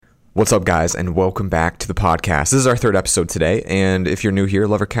What's up, guys, and welcome back to the podcast. This is our third episode today, and if you're new here,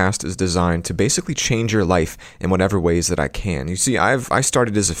 Lovercast is designed to basically change your life in whatever ways that I can. You see, I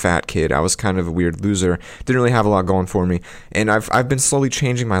started as a fat kid. I was kind of a weird loser, didn't really have a lot going for me, and I've been slowly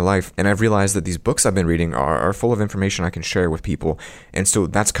changing my life, and I've realized that these books I've been reading are full of information I can share with people, and so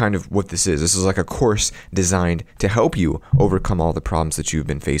that's kind of what this is. This is like a course designed to help you overcome all the problems that you've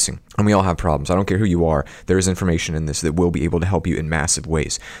been facing. And we all have problems. I don't care who you are. There is information in this that will be able to help you in massive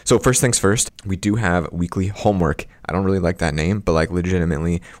ways. So first things first, we do have weekly homework. I don't really like that name, but like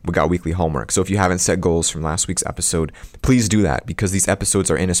legitimately, we got weekly homework. So if you haven't set goals from last week's episode, please do that because these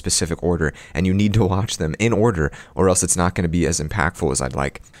episodes are in a specific order and you need to watch them in order or else it's not going to be as impactful as I'd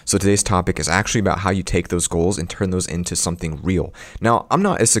like. So today's topic is actually about how you take those goals and turn those into something real. Now, I'm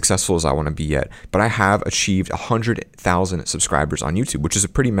not as successful as I want to be yet, but I have achieved 100,000 subscribers on YouTube, which is a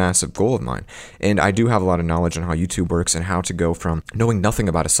pretty massive goal of mine. And I do have a lot of knowledge on how YouTube works and how to go from knowing nothing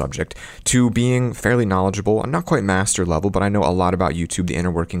about a subject to being fairly knowledgeable. I'm not quite master level, but I know a lot about YouTube, the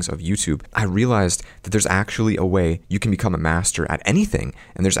inner workings of YouTube. I realized that there's actually a way you can become a master at anything,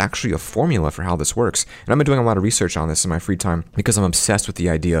 and there's actually a formula for how this works. And I've been doing a lot of research on this in my free time because I'm obsessed with the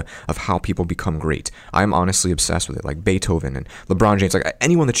idea of how people become great. I'm honestly obsessed with it, like Beethoven and LeBron James, like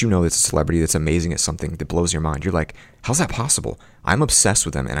anyone that you know that's a celebrity that's amazing at something that blows your mind. You're like, how's that possible? I'm obsessed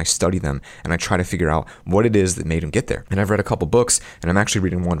with them and I study them and I try to figure out what it is that made them get there. And I've read a couple books and I'm actually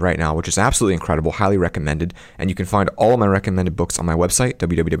reading one right now, which is absolutely incredible, highly recommended. And you can find all of my recommended books on my website,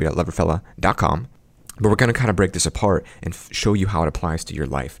 www.loverfella.com. But we're going to kind of break this apart and show you how it applies to your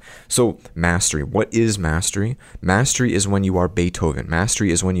life. So mastery. What is mastery? Mastery is when you are Beethoven.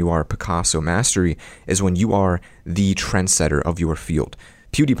 Mastery is when you are Picasso. Mastery is when you are the trendsetter of your field.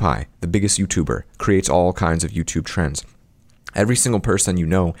 PewDiePie, the biggest YouTuber, creates all kinds of YouTube trends. Every single person you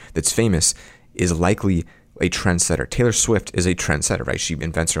know that's famous is likely a trendsetter. Taylor Swift is a trendsetter, right? She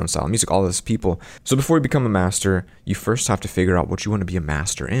invents her own style of music, all of those people. So before you become a master, you first have to figure out what you want to be a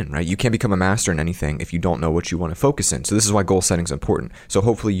master in, right? You can't become a master in anything if you don't know what you want to focus in. So this is why goal setting is important. So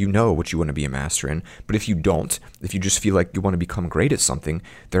hopefully you know what you want to be a master in. But if you don't, if you just feel like you want to become great at something,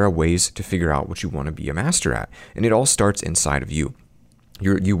 there are ways to figure out what you want to be a master at. And it all starts inside of you.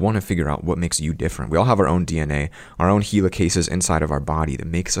 You want to figure out what makes you different. We all have our own DNA, our own helicases inside of our body that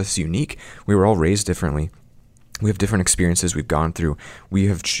makes us unique. We were all raised differently. We have different experiences we've gone through. We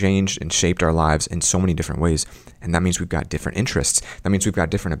have changed and shaped our lives in so many different ways. And that means we've got different interests. That means we've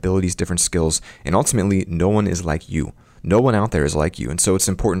got different abilities, different skills. And ultimately, no one is like you. No one out there is like you. And so it's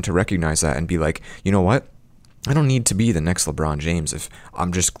important to recognize that and be like, you know what? I don't need to be the next LeBron James if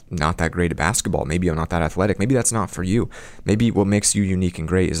I'm just not that great at basketball. Maybe I'm not that athletic. Maybe that's not for you. Maybe what makes you unique and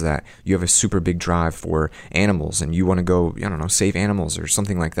great is that you have a super big drive for animals and you want to go, I don't know, save animals or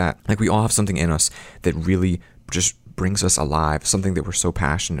something like that. Like we all have something in us that really just brings us alive, something that we're so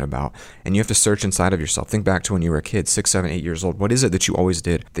passionate about. And you have to search inside of yourself. Think back to when you were a kid, 6, 7, 8 years old. What is it that you always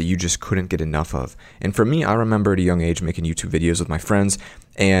did that you just couldn't get enough of? And for me, I remember at a young age making YouTube videos with my friends,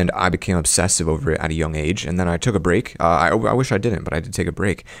 and I became obsessive over it at a young age. And then I took a break. I wish I didn't, but I did take a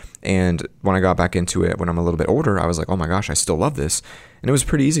break. And when I got back into it, when I'm a little bit older, I was like, oh my gosh, I still love this. And it was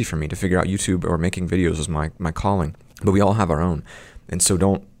pretty easy for me to figure out YouTube or making videos was my calling. But we all have our own. And so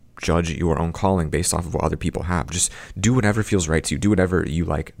don't judge your own calling based off of what other people have. Just do whatever feels right to you. Do whatever you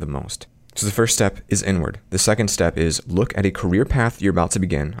like the most. So the first step is inward. The second step is look at a career path you're about to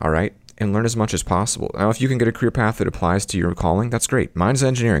begin, all right? And learn as much as possible. Now, if you can get a career path that applies to your calling, that's great. Mine's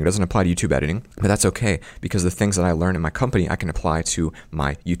engineering. It doesn't apply to YouTube editing, but that's okay because the things that I learn in my company, I can apply to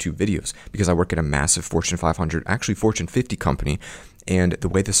my YouTube videos because I work at a massive Fortune 500, actually Fortune 50 company. And the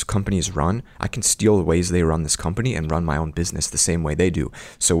way this company is run, I can steal the ways they run this company and run my own business the same way they do.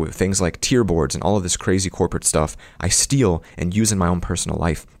 So with things like tier boards and all of this crazy corporate stuff, I steal and use in my own personal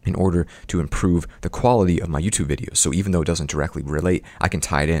life in order to improve the quality of my YouTube videos. So even though it doesn't directly relate, I can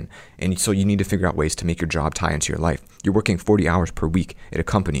tie it in. And so you need to figure out ways to make your job tie into your life. You're working 40 hours per week at a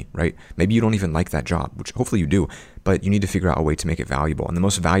company, right? Maybe you don't even like that job, which hopefully you do, but you need to figure out a way to make it valuable. And the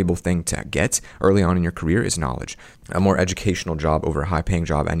most valuable thing to get early on in your career is knowledge. A more educational job over a high-paying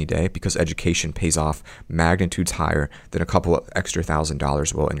job any day because education pays off magnitudes higher than a couple of extra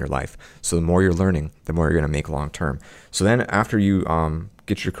 $1,000s will in your life. So the more you're learning, the more you're going to make long term. So then after you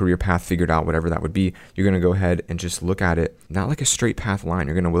get your career path figured out, whatever that would be, you're going to go ahead and just look at it, not like a straight path line.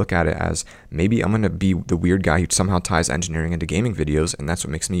 You're going to look at it as maybe I'm going to be the weird guy who somehow ties engineering into gaming videos, and that's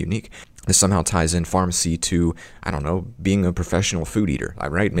what makes me unique. This somehow ties in pharmacy to, I don't know, being a professional food eater,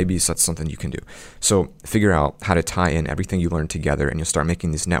 right? Maybe that's something you can do. So figure out how to tie in everything you learn together, and you'll start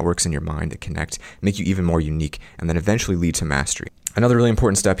making these networks in your mind that connect, make you even more unique, and then eventually lead to mastery. Another really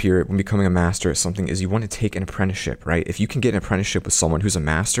important step here when becoming a master at something is you want to take an apprenticeship, right? If you can get an apprenticeship with someone who's a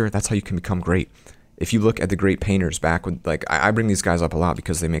master, that's how you can become great. If you look at the great painters back when, like, I bring these guys up a lot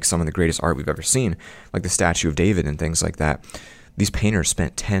because they make some of the greatest art we've ever seen, like the Statue of David and things like that. These painters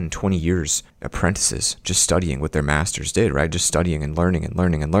spent 10, 20 years apprentices just studying what their masters did, right? Just studying and learning and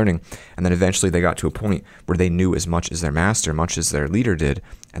learning and learning. And then eventually they got to a point where they knew as much as their master, much as their leader did,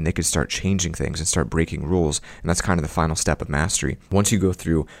 and they could start changing things and start breaking rules. And that's kind of the final step of mastery. Once you go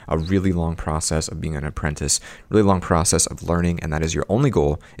through a really long process of being an apprentice, really long process of learning, and that is your only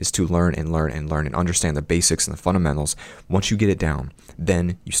goal, is to learn and learn and learn and understand the basics and the fundamentals. Once you get it down,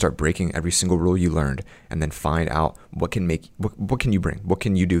 then you start breaking every single rule you learned, and then find out what can you bring? What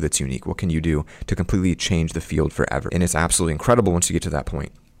can you do that's unique? What can you do to completely change the field forever? And it's absolutely incredible once you get to that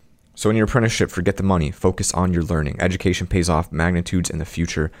point. So in your apprenticeship, forget the money. Focus on your learning. Education pays off magnitudes in the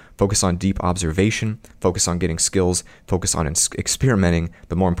future. Focus on deep observation. Focus on getting skills. Focus on experimenting.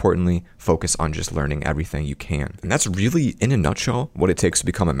 But more importantly, focus on just learning everything you can. And that's really, in a nutshell, what it takes to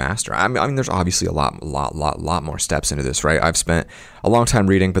become a master. I mean, there's obviously a lot more steps into this, right? I've spent a long time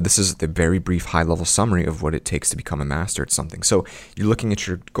reading, but this is the very brief, high-level summary of what it takes to become a master at something. So you're looking at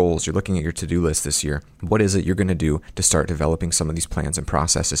your goals. You're looking at your to-do list this year. What is it you're going to do to start developing some of these plans and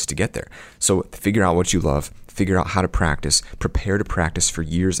processes to get there? So figure out what you love, figure out how to practice, prepare to practice for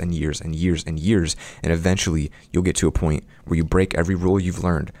years and years and years and years, and eventually you'll get to a point where you break every rule you've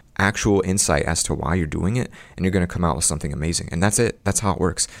learned, actual insight as to why you're doing it, and you're going to come out with something amazing. And that's it. That's how it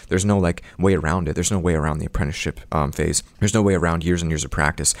works. There's no way around it. There's no way around the apprenticeship phase. There's no way around years and years of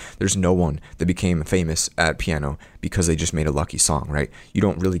practice. There's no one that became famous at piano because they just made a lucky song, right? You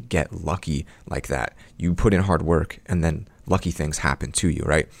don't really get lucky like that. You put in hard work, and then lucky things happen to you,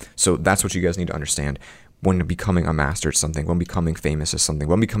 right? So that's what you guys need to understand. When becoming a master at something, when becoming famous at something,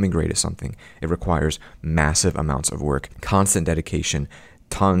 when becoming great at something, it requires massive amounts of work, constant dedication,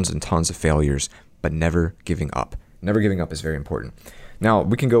 tons and tons of failures, but never giving up. Never giving up is very important. Now,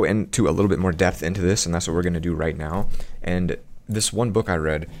 we can go into a little bit more depth into this, and that's what we're going to do right now. And this one book I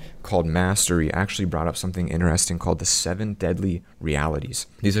read called Mastery actually brought up something interesting called the 7 Deadly Realities.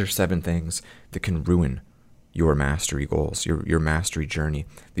 These are 7 things that can ruin your mastery goals, your mastery journey.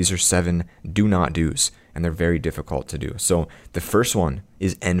 These are 7 do not do's, and they're very difficult to do. So the first one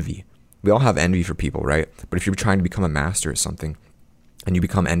is envy. We all have envy for people, right? But if you're trying to become a master at something and you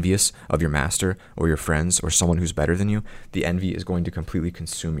become envious of your master or your friends or someone who's better than you, the envy is going to completely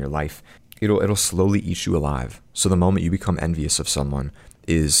consume your life. It'll slowly eat you alive. So the moment you become envious of someone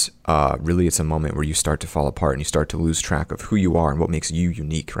is really, it's a moment where you start to fall apart and you start to lose track of who you are and what makes you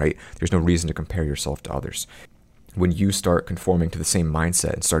unique, right? There's no reason to compare yourself to others. When you start conforming to the same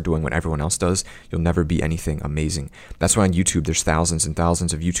mindset and start doing what everyone else does, you'll never be anything amazing. That's why on YouTube, there's thousands and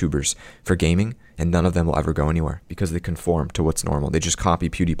thousands of YouTubers for gaming, and none of them will ever go anywhere because they conform to what's normal. They just copy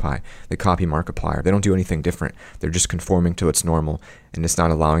PewDiePie. They copy Markiplier. They don't do anything different. They're just conforming to what's normal, and it's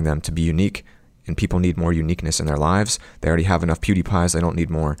not allowing them to be unique. And people need more uniqueness in their lives. They already have enough PewDiePies. They don't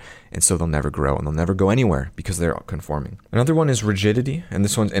need more. And so they'll never grow and they'll never go anywhere because they're conforming. Another one is rigidity. And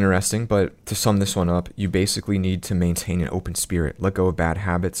this one's interesting, but to sum this one up, you basically need to maintain an open spirit, let go of bad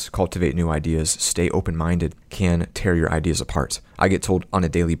habits, cultivate new ideas, stay open-minded, can tear your ideas apart. I get told on a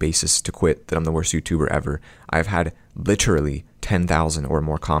daily basis to quit, that I'm the worst YouTuber ever. I've had literally 10,000 or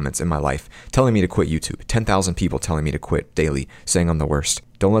more comments in my life telling me to quit YouTube. 10,000 people telling me to quit daily, saying I'm the worst.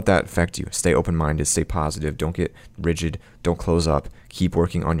 Don't let that affect you. Stay open-minded, stay positive, don't get rigid, don't close up. Keep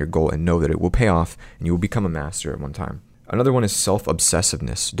working on your goal and know that it will pay off and you will become a master at one time. Another one is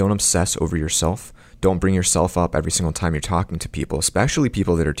self-obsessiveness. Don't obsess over yourself. Don't bring yourself up every single time you're talking to people, especially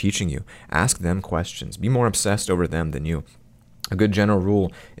people that are teaching you. Ask them questions. Be more obsessed over them than you. A good general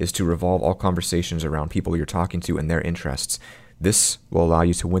rule is to revolve all conversations around people you're talking to and their interests. This will allow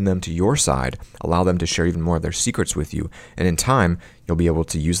you to win them to your side, allow them to share even more of their secrets with you, and in time, you'll be able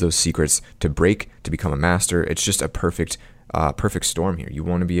to use those secrets to break, to become a master. It's just a perfect storm here. You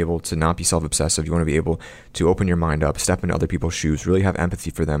want to be able to not be self-obsessive. You want to be able to open your mind up, step into other people's shoes, really have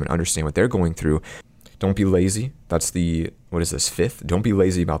empathy for them and understand what they're going through. Don't be lazy. That's the, fifth? Don't be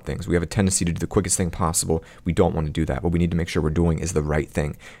lazy about things. We have a tendency to do the quickest thing possible. We don't want to do that. What we need to make sure we're doing is the right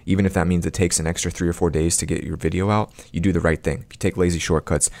thing. Even if that means it takes an extra 3 or 4 days to get your video out, you do the right thing. If you take lazy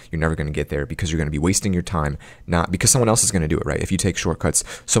shortcuts, you're never going to get there because you're going to be wasting your time, not because someone else is going to do it right. If you take shortcuts,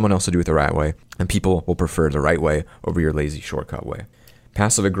 someone else will do it the right way, and people will prefer the right way over your lazy shortcut way.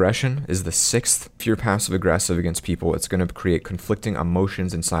 Passive aggression is the sixth. If you're passive aggressive against people, it's going to create conflicting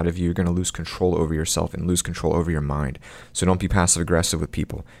emotions inside of you. You're going to lose control over yourself and lose control over your mind. So don't be passive aggressive with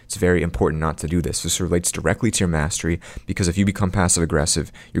people. It's very important not to do this. This relates directly to your mastery, because if you become passive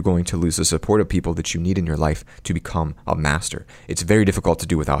aggressive, you're going to lose the support of people that you need in your life to become a master. It's very difficult to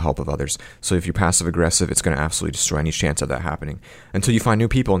do without help of others. So if you're passive aggressive, it's going to absolutely destroy any chance of that happening until you find new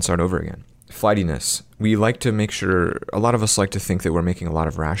people and start over again. Flightiness. We like to make sure, a lot of us like to think that we're making a lot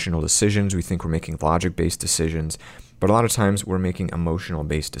of rational decisions. We think we're making logic-based decisions, but a lot of times we're making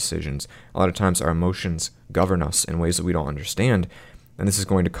emotional-based decisions. A lot of times our emotions govern us in ways that we don't understand, and this is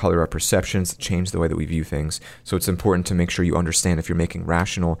going to color our perceptions, change the way that we view things. So it's important to make sure you understand if you're making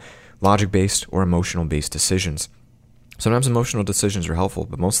rational, logic-based, or emotional-based decisions. Sometimes emotional decisions are helpful,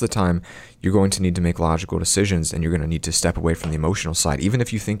 but most of the time you're going to need to make logical decisions, and you're going to need to step away from the emotional side. Even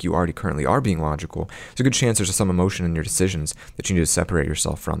if you think you already currently are being logical, there's a good chance there's some emotion in your decisions that you need to separate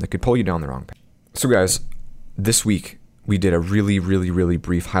yourself from that could pull you down the wrong path. So guys, this week we did a really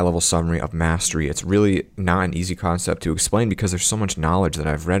brief high-level summary of mastery. It's really not an easy concept to explain because there's so much knowledge that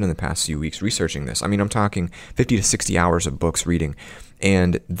I've read in the past few weeks researching this. I mean, I'm talking 50 to 60 hours of books reading,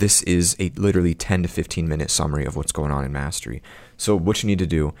 and this is a literally 10 to 15 minute summary of what's going on in mastery. So what you need to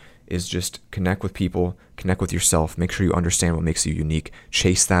do is just connect with people, connect with yourself, make sure you understand what makes you unique,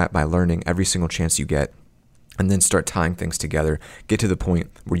 chase that by learning every single chance you get, and then start tying things together. Get to the point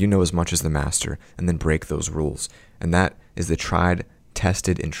where you know as much as the master, and then break those rules. And that is the tried,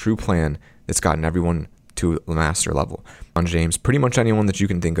 tested, and true plan that's gotten everyone to the master level. On James, pretty much anyone that you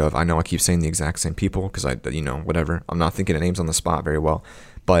can think of. I know I keep saying the exact same people because whatever. I'm not thinking of names on the spot very well,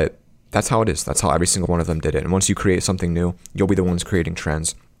 but that's how it is. That's how every single one of them did it. And once you create something new, you'll be the ones creating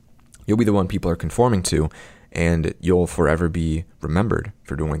trends. You'll be the one people are conforming to, and you'll forever be remembered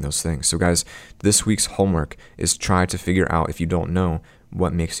for doing those things. So guys, this week's homework is try to figure out, if you don't know,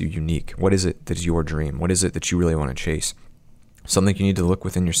 what makes you unique. What is it that's your dream? What is it that you really want to chase? Something you need to look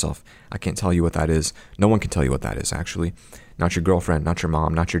within yourself. I can't tell you what that is. No one can tell you what that is, actually. Not your girlfriend, not your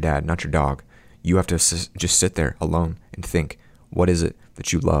mom, not your dad, not your dog. You have to just sit there alone and think, what is it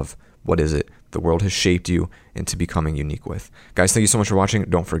that you love? What is it the world has shaped you into becoming unique with? Guys, thank you so much for watching.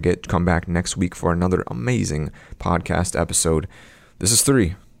 Don't forget to come back next week for another amazing podcast episode. This is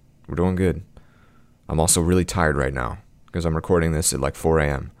 3. We're doing good. I'm also really tired right now because I'm recording this at like 4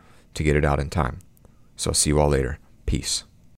 a.m. to get it out in time. So I'll see you all later. Peace.